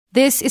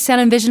This is Sound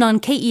and Vision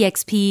on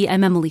KEXP.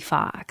 I'm Emily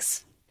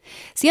Fox.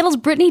 Seattle's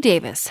Brittany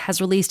Davis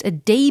has released a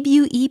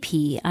debut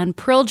EP on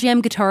Pearl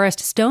Jam guitarist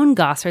Stone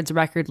Gossard's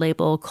record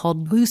label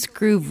called Loose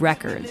Groove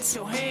Records.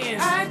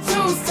 I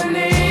choose to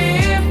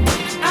live.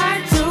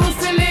 I choose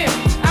to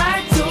live.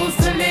 I choose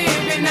to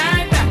live. And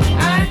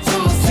I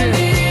choose to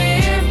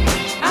live.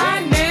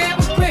 I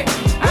never quit.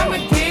 I'ma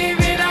give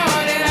it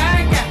all that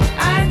I got.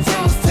 I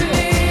choose to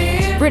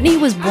live. Brittany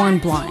was born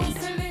blind.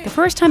 The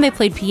first time they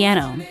played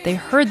piano, they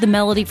heard the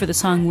melody for the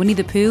song Winnie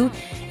the Pooh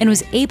and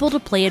was able to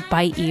play it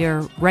by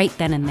ear right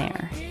then and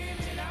there.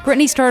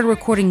 Brittany started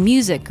recording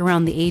music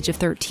around the age of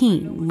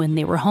 13 when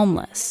they were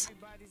homeless.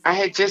 I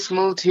had just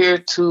moved here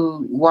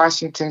to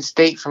Washington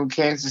State from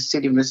Kansas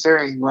City,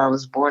 Missouri, where I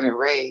was born and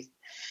raised.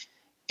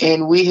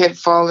 And we had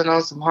fallen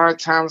on some hard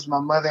times,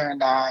 my mother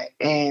and I.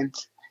 And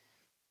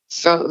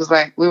so it was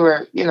like we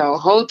were,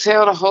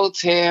 hotel to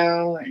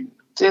hotel, and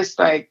just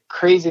like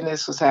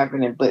craziness was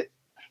happening. But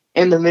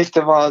in the midst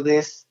of all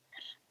this,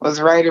 was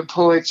writing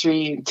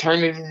poetry and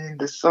turning it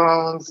into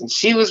songs. And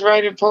she was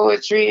writing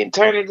poetry and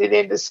turning it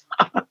into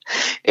songs.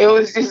 It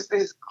was just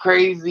this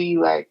crazy,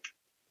 like,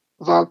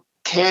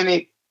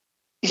 volcanic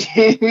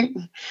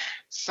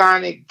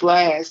sonic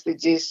blast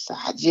that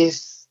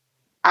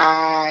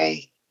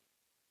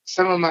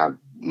some of my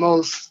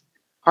most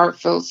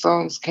heartfelt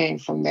songs came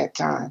from that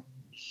time.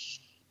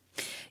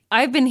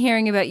 I've been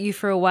hearing about you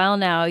for a while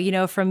now,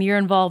 from your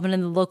involvement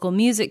in the local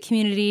music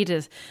community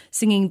to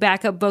singing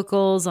backup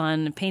vocals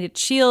on Painted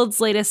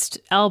Shield's latest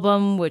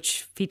album,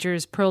 which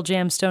features Pearl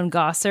Jam Stone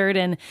Gossard.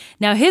 And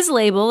now his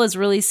label is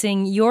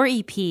releasing your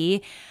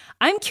EP.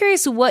 I'm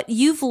curious what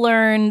you've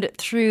learned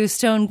through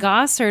Stone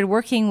Gossard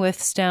working with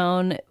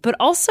Stone, but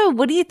also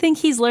what do you think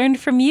he's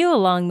learned from you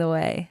along the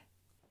way?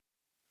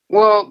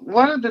 Well,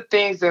 one of the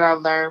things that I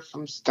learned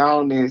from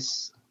Stone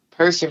is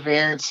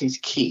perseverance is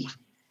key.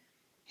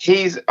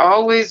 He's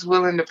always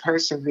willing to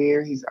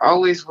persevere. He's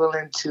always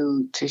willing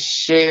to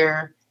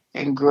share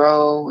and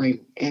grow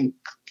and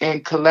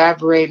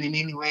collaborate in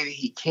any way that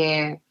he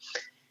can.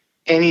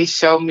 And he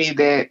showed me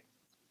that,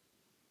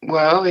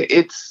 well,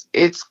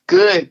 it's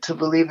good to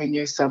believe in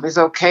yourself. It's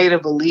okay to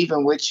believe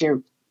in what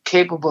you're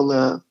capable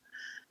of.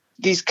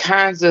 These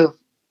kinds of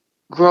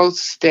growth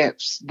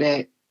steps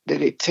that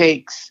it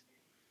takes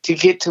to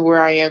get to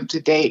where I am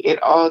today,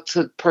 it all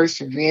took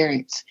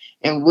perseverance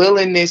and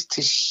willingness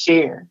to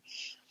share.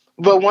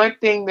 But one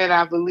thing that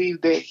I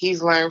believe that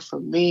he's learned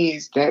from me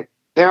is that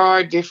there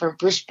are different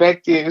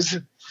perspectives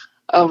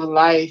of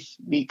life,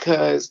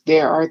 because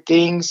there are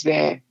things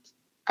that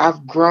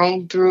I've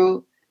grown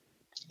through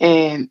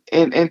and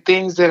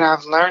things that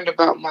I've learned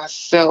about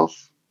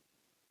myself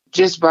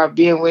just by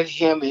being with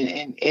him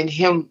and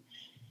him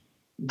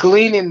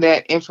gleaning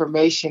that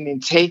information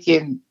and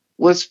taking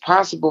what's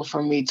possible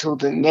for me to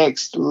the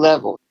next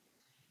level.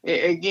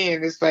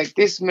 Again, it's like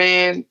this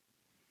man,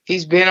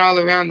 he's been all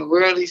around the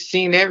world. He's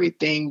seen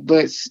everything,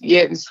 but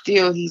yet and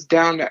still he's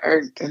down to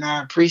earth. And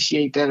I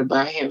appreciate that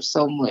about him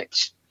so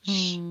much.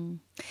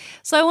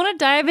 So I want to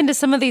dive into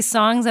some of these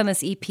songs on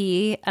this EP.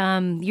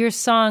 Your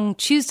song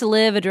Choose to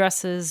Live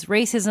addresses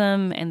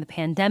racism and the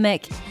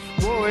pandemic.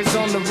 War is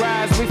on the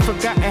rise, we've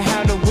forgotten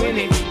how to win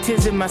it.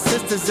 Tears in my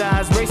sister's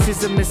eyes,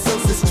 racism is so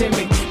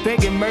systemic.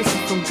 Begging mercy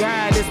from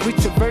God as we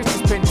traverse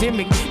this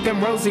pandemic.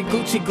 Them rosy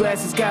Gucci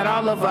glasses got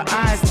all of our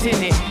eyes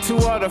tinted. To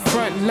all the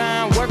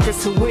frontline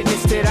workers who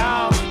witnessed it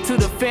all. To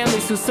the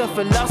families who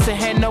suffered loss and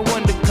had no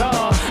one to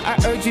call. I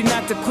urge you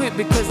not to quit,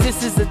 because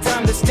this is the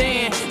time to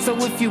stand. So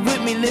if you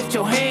with me, lift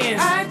your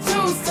hands. I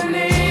choose to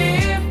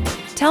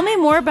live. Tell me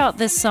more about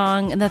this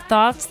song and the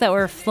thoughts that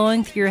were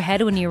flowing through your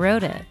head when you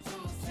wrote it.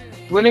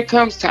 When it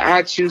comes to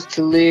I Choose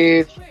to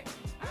Live,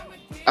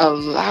 a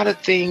lot of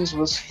things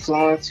was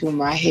flowing through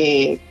my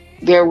head.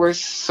 There were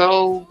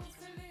so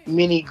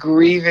many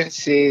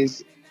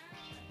grievances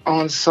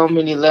on so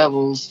many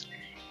levels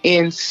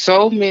in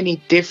so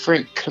many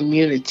different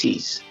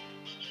communities.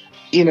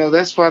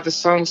 That's why the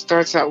song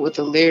starts out with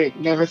the lyric,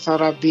 never thought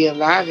I'd be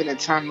alive in a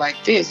time like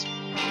this.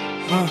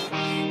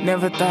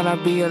 Never thought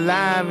I'd be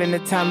alive in a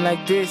time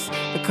like this.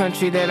 The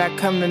country that I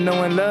come to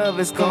know and love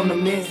is gonna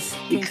miss.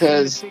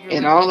 Because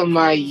in all of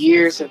my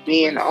years of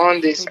being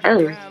on this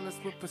earth,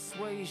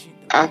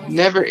 I've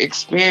never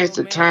experienced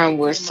a time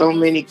where so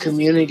many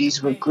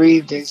communities were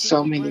grieved in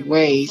so many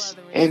ways.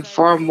 And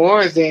far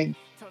more than,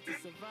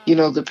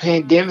 the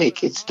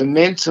pandemic, it's the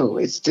mental,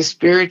 it's the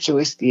spiritual,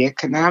 it's the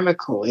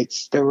economical,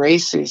 it's the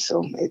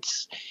racism,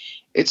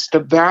 it's the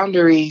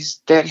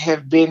boundaries that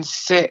have been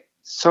set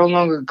so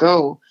long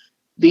ago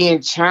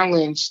being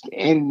challenged,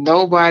 and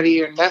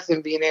nobody or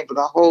nothing being able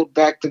to hold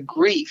back the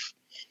grief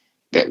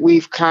that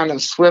we've kind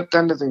of swept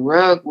under the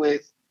rug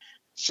with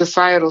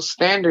societal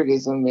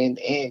standardism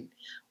and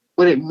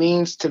what it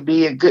means to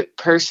be a good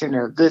person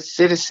or a good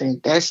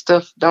citizen. That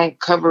stuff don't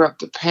cover up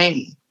the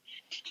pain.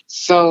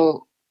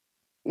 So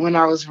when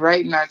I was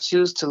writing I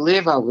Choose to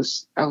Live, I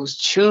was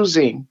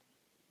choosing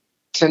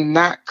to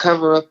not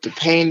cover up the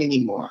pain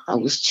anymore. I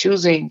was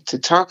choosing to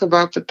talk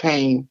about the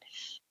pain,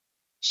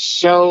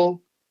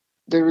 show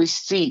the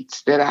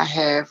receipts that I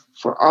have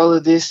for all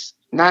of this,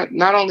 not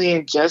only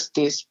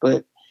injustice,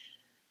 but,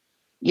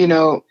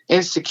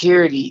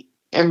 insecurity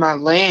in my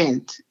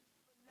land,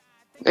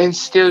 and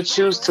still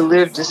choose to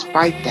live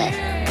despite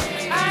that.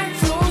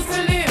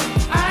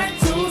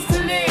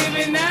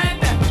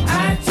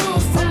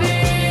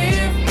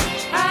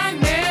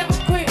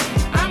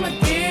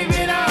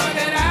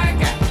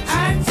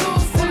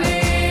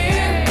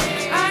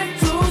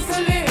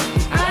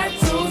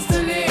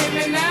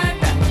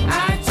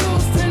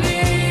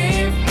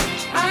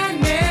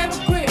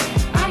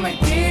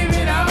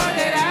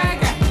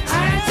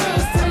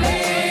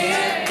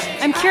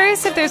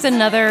 If there's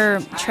another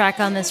track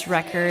on this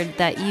record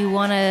that you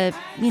want to,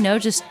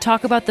 just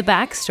talk about the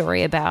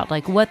backstory about,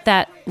 like what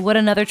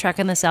another track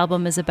on this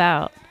album is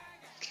about.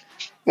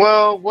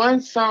 Well,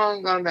 one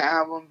song on the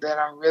album that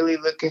I'm really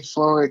looking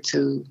forward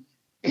to,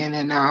 and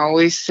then I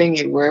always sing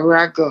it wherever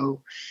I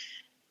go,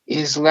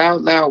 is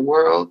Loud Loud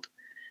World,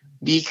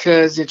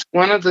 because it's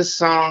one of the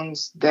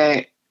songs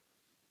that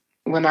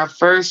when I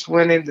first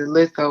went into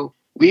Litho,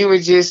 we were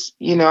just,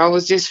 I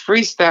was just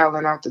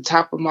freestyling off the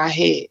top of my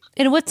head.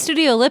 And what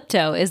Studio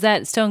Lipto? Is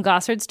that Stone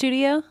Gossard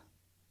studio?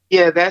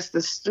 Yeah, that's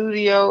the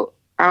studio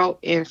out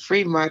in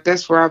Fremont.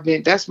 That's where I've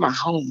been. That's my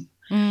home.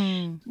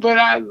 But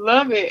I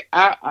love it.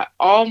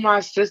 All my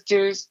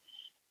sisters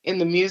in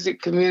the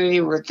music community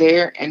were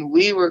there, and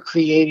we were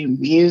creating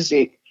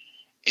music.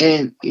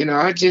 And,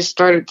 I just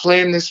started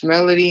playing this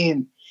melody,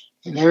 and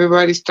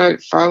everybody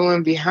started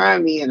following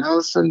behind me. And all of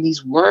a sudden,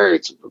 these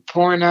words were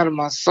pouring out of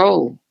my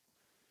soul.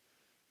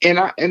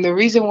 And the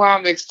reason why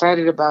I'm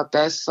excited about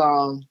that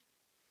song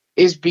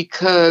is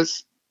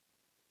because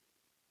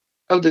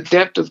of the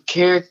depth of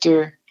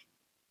character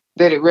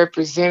that it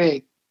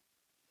represented,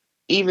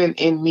 even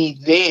in me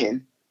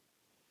then.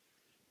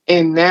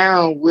 And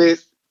now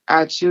with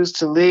I Choose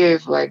to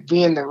Live, like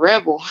being the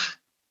rebel,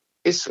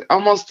 it's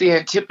almost the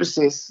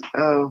antithesis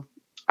of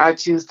I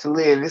Choose to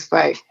Live. It's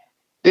like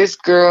this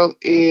girl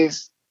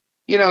is,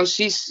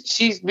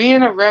 she's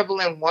being a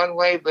rebel in one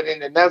way, but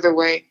in another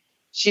way,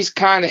 she's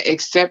kind of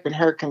accepting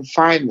her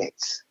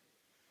confinements.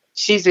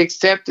 She's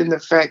accepting the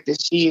fact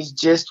that she is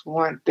just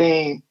one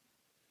thing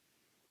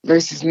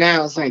versus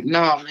now it's like,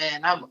 no,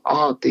 man, I'm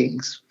all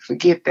things.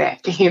 Forget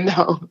that,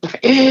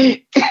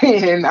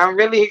 And I'm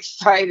really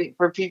excited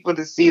for people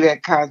to see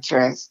that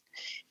contrast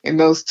in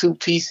those two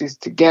pieces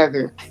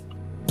together.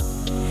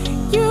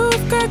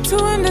 You've got to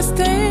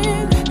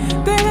understand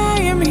that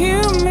I am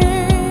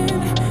human,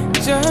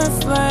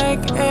 just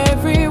like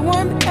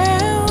everyone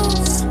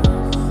else.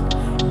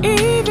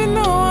 Even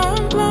though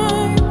I'm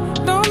blind,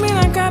 don't mean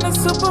I got a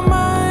super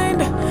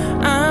mind.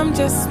 I'm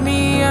just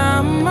me,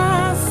 I'm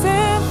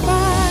myself.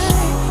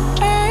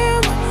 I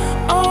am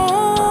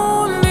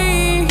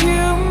only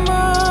human.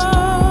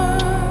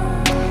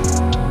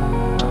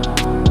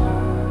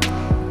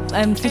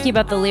 I'm thinking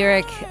about the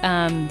lyric,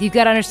 you've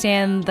got to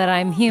understand that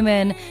I'm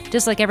human,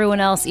 just like everyone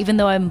else. Even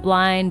though I'm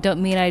blind,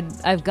 don't mean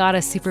I've got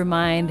a super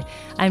mind.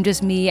 I'm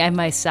just me, I'm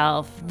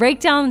myself.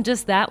 Break down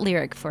just that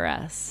lyric for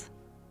us.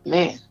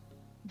 Man.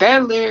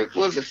 That lyric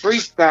was a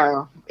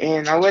freestyle,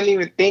 and I wasn't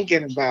even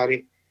thinking about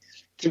it,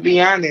 to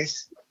be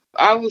honest.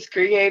 I was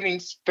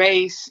creating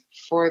space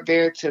for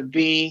there to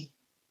be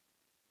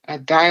a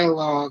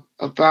dialogue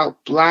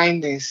about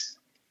blindness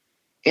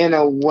in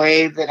a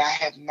way that I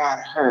have not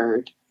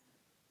heard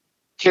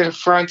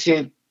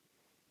confronted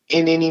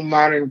in any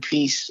modern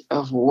piece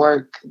of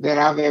work that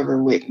I've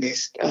ever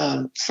witnessed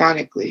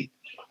sonically.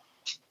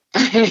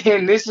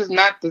 And this is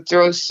not to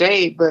throw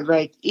shade, but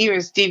like even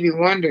Stevie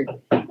Wonder,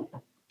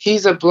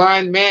 he's a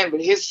blind man,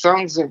 but his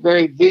songs are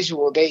very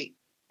visual. They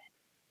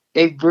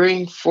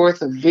bring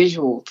forth a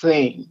visual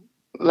thing.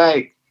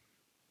 Like,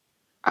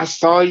 I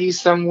saw you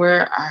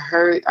somewhere,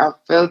 I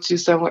felt you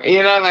somewhere.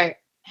 I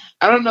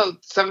don't know,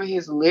 some of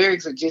his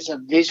lyrics are just a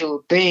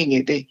visual thing.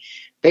 And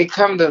they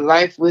come to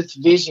life with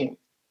vision.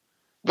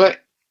 But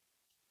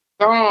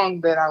the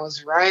song that I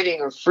was writing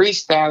or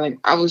freestyling,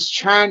 I was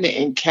trying to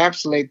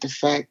encapsulate the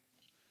fact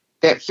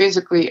that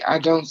physically I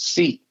don't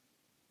see.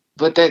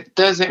 But that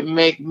doesn't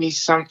make me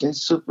something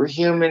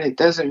superhuman. It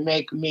doesn't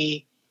make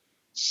me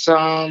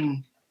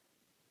some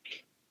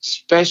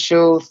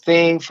special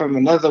thing from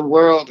another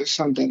world or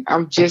something.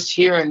 I'm just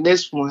here in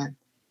this one,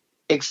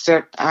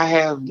 except I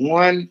have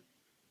one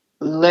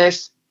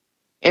less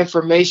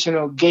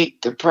informational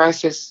gate to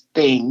process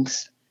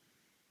things.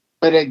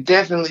 But it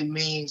definitely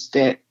means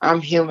that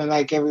I'm human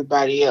like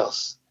everybody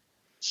else.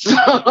 So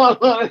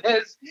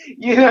that's,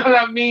 you know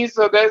what I mean?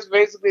 So that's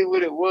basically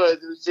what it was.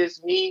 It was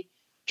just me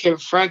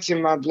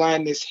confronting my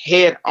blindness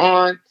head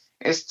on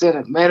instead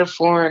of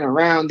metaphoring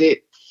around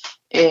it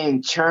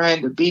and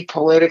trying to be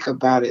poetic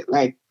about it.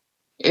 Like,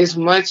 as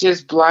much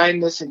as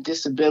blindness and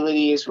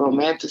disability is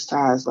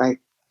romanticized, like,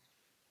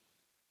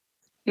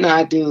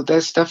 nah, dude,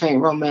 that stuff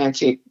ain't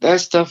romantic.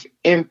 That stuff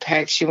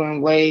impacts you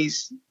in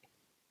ways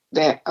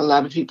that a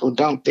lot of people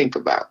don't think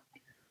about.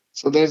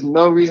 So there's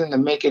no reason to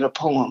make it a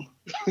poem.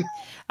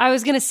 I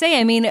was going to say,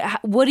 I mean,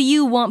 what do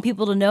you want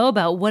people to know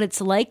about what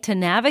it's like to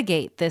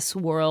navigate this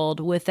world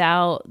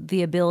without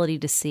the ability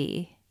to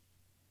see?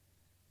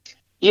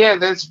 Yeah,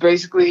 that's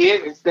basically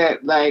it. It's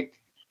that, like,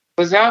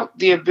 without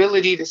the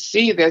ability to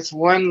see, that's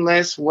one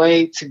less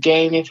way to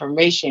gain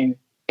information,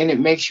 and it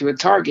makes you a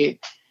target.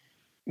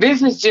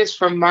 This is just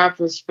from my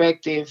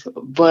perspective,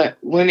 but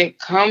when it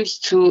comes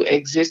to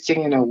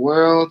existing in a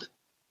world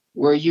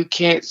where you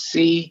can't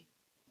see,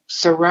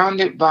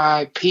 surrounded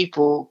by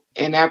people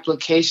and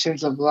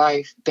applications of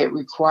life that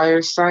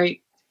require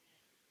sight,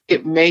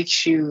 it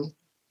makes you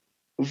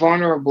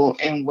vulnerable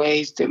in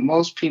ways that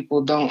most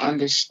people don't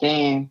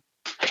understand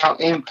how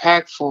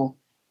impactful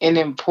and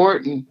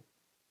important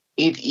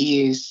it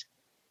is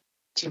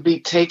to be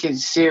taken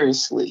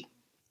seriously,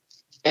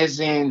 as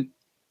in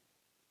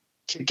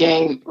to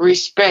gain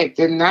respect,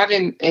 and not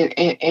in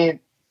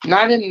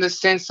the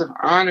sense of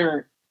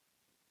honor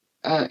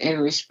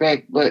and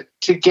respect, but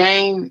to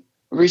gain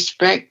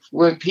respect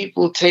when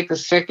people take a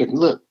second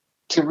look,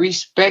 to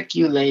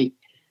respeculate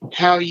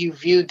how you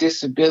view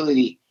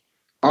disability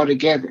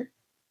altogether.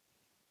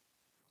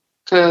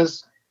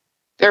 Because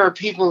there are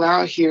people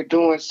out here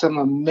doing some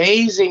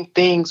amazing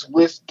things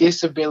with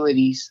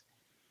disabilities,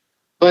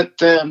 but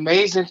the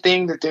amazing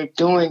thing that they're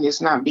doing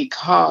is not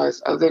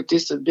because of their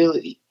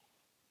disability.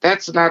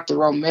 That's not the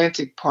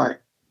romantic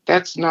part.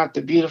 That's not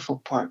the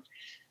beautiful part.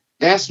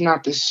 That's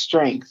not the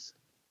strength.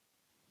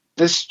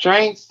 The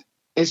strength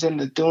is in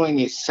the doing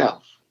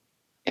itself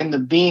and the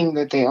being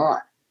that they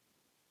are.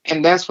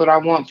 And that's what I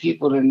want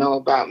people to know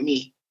about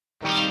me.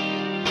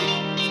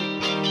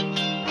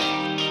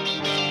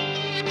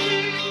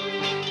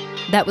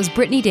 That was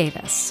Brittany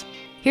Davis.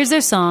 Here's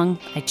their song,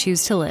 I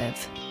Choose to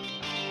Live.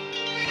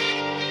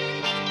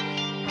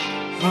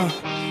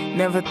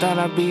 Never thought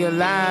I'd be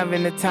alive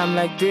in a time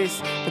like this.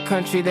 The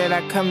country that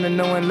I come to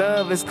know and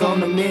love is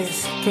gonna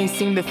miss. Can't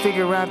seem to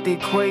figure out the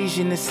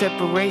equation, the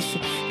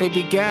separation. They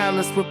beguile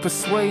us with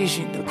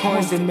persuasion, the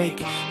coins they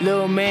make it.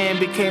 Little man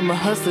became a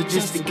hustler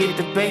just to get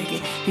the bacon.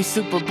 He's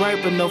super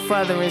bright but no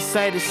father in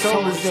sight, his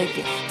soul is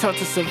aching. Taught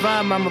to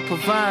survive, mama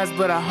provides,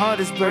 but our heart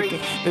is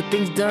breaking. The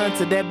things done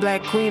to that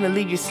black queen will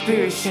leave your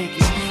spirit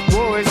shaking.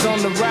 War is on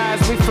the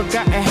rise, we've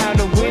forgotten how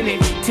to win it.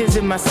 Tears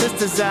in my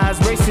sister's eyes,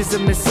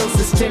 racism is so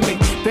systemic.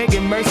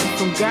 Begging mercy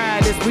from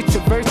God as we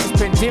traverse this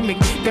pandemic.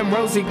 Them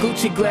rosy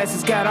Gucci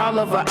glasses got all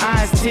of our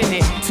eyes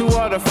tinted. To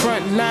all the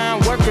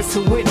frontline workers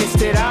who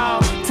witnessed it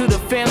all. To the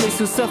families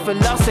who suffered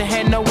loss and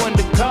had no one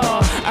to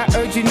call. I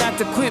urge you not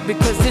to quit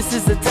because this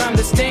is the time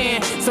to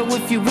stand. So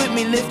if you with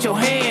me, lift your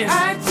hands.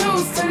 I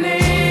choose to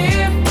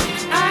live.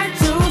 I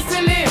choose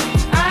to live.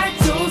 I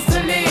choose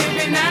to live.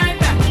 And I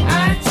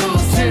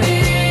choose to live.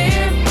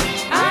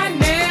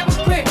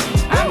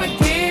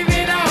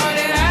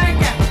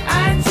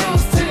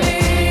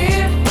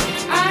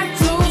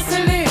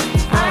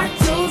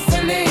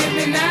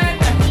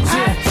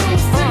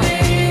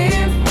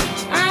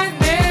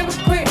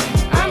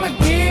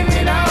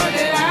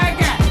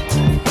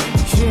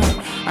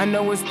 I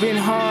know it's been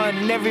hard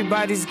and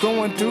everybody's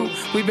going through.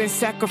 We've been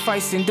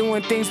sacrificing,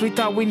 doing things we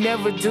thought we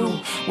never do.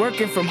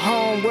 Working from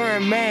home,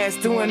 wearing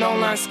masks, doing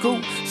online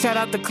school. Shout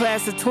out the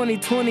class of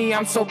 2020,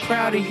 I'm so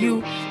proud of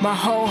you. My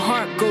whole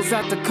heart goes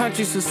out to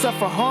countries who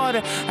suffer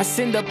harder. I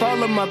send up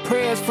all of my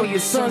prayers for your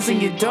sons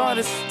and your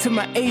daughters. To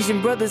my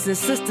Asian brothers and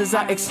sisters,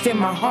 I extend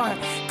my heart.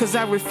 Cause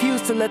I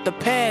refuse to let the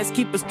past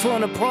keep us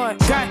torn apart.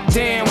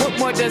 Goddamn, what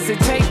more does it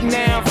take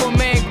now for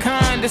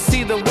mankind to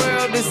see the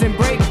world is in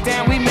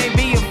breakdown? We may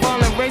be a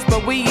fallen race,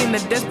 but we in a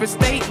desperate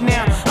state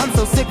now. I'm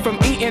so sick from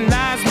eating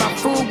lies, my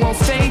food won't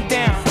stay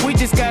down. We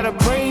just gotta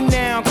pray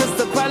now, cause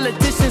the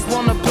politicians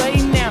wanna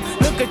play now.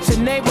 Look at your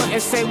neighbor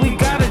and say we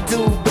gotta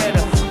do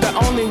better. The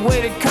only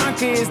way to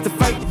conquer is to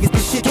fight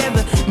this shit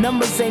together.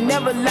 Numbers ain't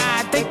never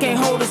lied, they can't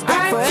hold us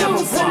back forever. I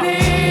choose to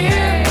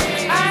live.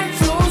 I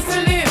choose to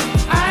live.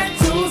 I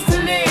choose to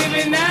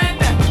live. And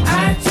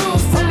I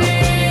choose to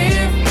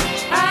live.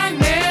 I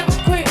never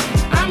quit.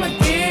 I'ma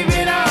give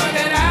it all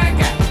that I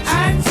got.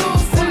 I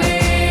choose to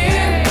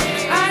live.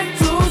 I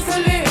choose to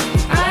live.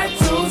 I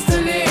choose to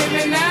live.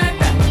 And I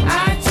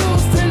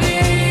choose to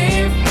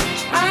live.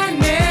 I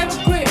never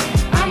quit.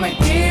 I'ma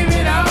give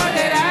it all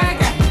that I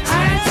got. I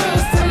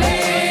choose to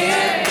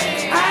live.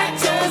 I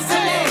choose to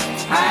live.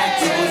 I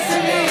choose to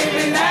live.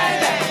 And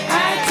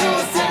I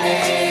choose to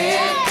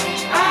live.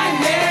 I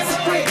never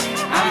quit.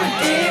 I'ma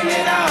give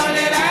it all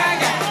that I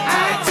got.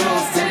 I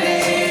choose to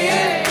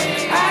live.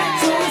 I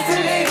choose to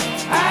live.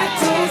 I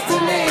choose to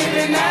live.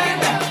 And I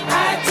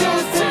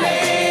choose to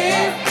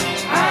live.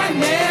 I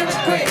never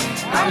quit.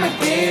 I'ma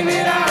give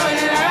it all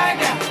that I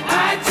got.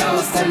 I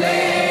choose to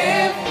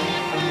live.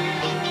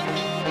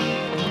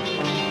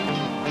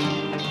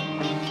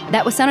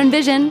 That was Sound and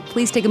Vision.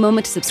 Please take a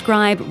moment to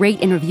subscribe, rate,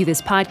 and review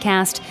this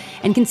podcast,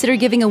 and consider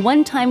giving a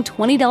one-time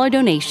 $20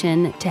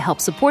 donation to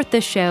help support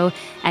this show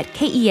at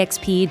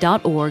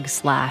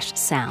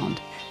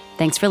kexp.org/sound.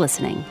 Thanks for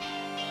listening.